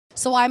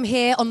So I'm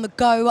here on the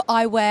Go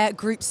Eyewear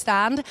group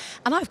stand,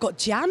 and I've got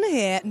Jan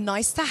here.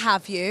 Nice to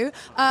have you.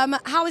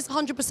 How is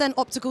 100%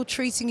 Optical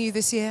treating you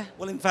this year?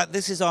 Well, in fact,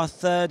 this is our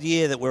third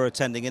year that we're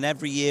attending, and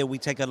every year we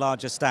take a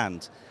larger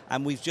stand.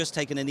 And we've just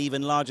taken an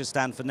even larger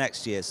stand for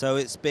next year. So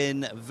it's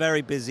been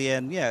very busy,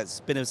 and yeah,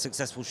 it's been a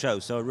successful show,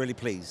 so I'm really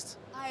pleased.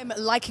 I'm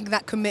liking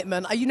that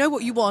commitment. You know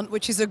what you want,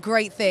 which is a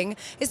great thing.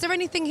 Is there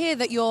anything here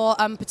that you're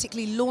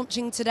particularly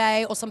launching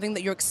today, or something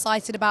that you're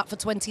excited about for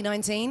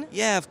 2019?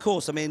 Yeah, of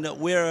course. I mean,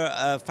 we're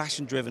a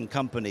fashion-driven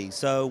company,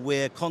 so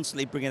we're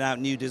constantly bringing out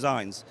new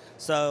designs.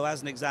 So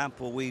as an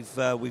example,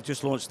 we've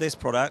just launched this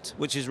product,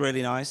 which is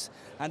really nice.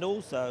 And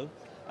also,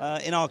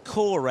 in our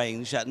core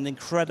range, at an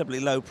incredibly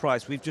low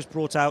price, we've just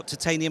brought out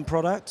titanium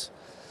product.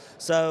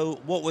 So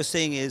what we're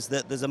seeing is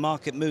that there's a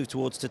market move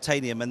towards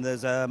titanium, and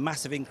there's a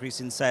massive increase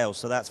in sales.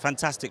 So that's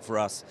fantastic for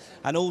us.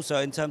 And also,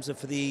 in terms of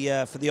for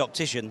the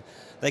optician,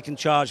 they can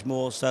charge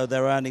more, so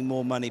they're earning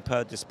more money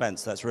per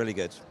dispense. That's really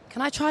good.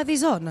 Can I try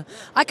these on?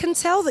 I can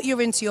tell that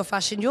you're into your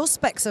fashion. Your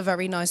specs are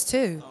very nice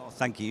too. Oh,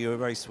 thank you. You're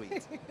very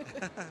sweet.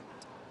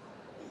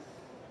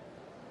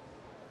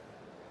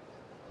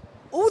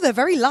 Oh, they're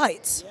very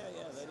light.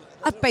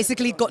 I've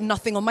basically got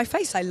nothing on my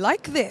face. I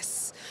like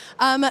this.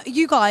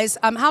 You guys,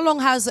 how long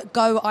has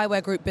Go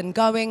Eyewear Group been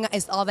going?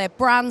 Are there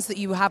brands that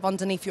you have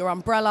underneath your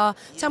umbrella?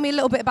 Tell me a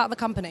little bit about the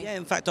company. Yeah,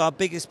 in fact, our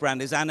biggest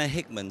brand is Anna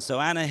Hickman. So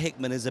Anna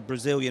Hickman is a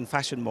Brazilian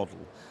fashion model.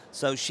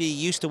 So she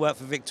used to work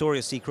for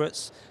Victoria's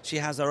Secrets. She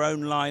has her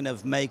own line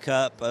of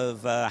makeup,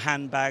 of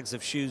handbags,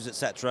 of shoes,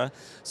 etc.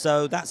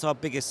 So that's our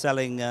biggest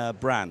selling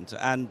brand,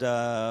 and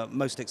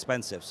most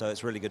expensive. So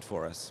it's really good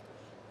for us.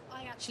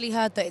 Actually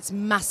heard that it's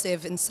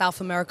massive in South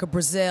America,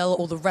 Brazil,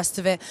 all the rest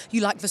of it.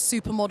 You like the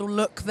supermodel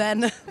look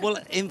then? Well,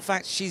 in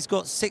fact, she's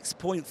got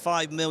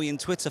 6.5 million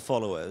Twitter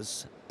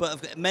followers,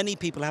 but many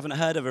people haven't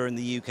heard of her in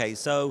the UK.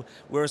 So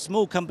we're a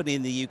small company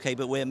in the UK,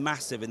 but we're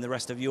massive in the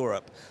rest of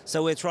Europe.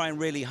 So we're trying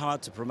really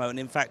hard to promote. And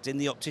in fact, in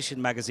the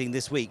Optician magazine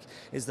this week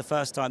is the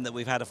first time that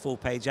we've had a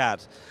full-page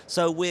ad.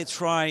 So we're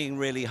trying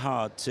really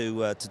hard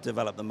to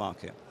develop the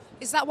market.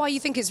 Is that why you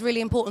think it's really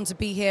important to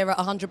be here at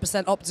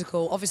 100%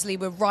 Optical? Obviously,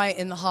 we're right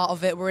in the heart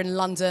of it. We're in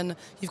London.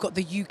 You've got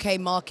the UK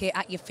market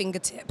at your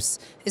fingertips.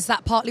 Is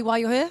that partly why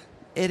you're here?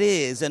 It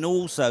is, and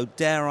also,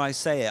 dare I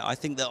say it, I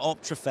think that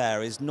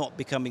Optifair is not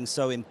becoming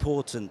so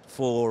important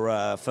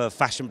for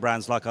fashion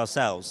brands like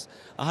ourselves.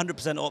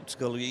 100%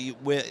 Optical,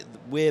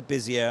 we're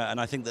busier, and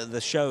I think that the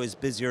show is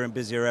busier and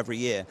busier every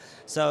year.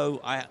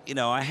 So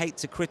I hate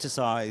to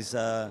criticise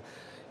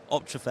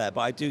Optifair,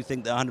 but I do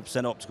think that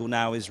 100% Optical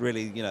now is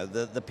really,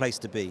 the place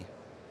to be.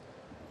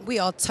 We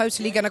are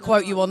totally going to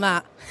quote you on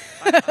that.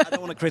 I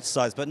don't want to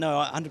criticise, but no,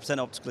 100%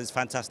 Optical is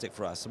fantastic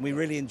for us, and we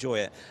really enjoy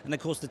it. And of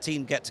course, the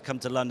team get to come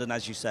to London,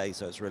 as you say,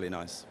 so it's really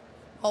nice.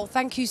 Oh,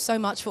 thank you so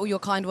much for all your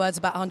kind words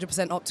about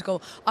 100%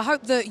 Optical. I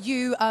hope that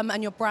you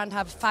and your brand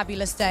have a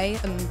fabulous day,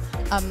 and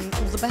all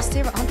the best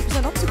here at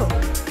 100%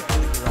 Optical.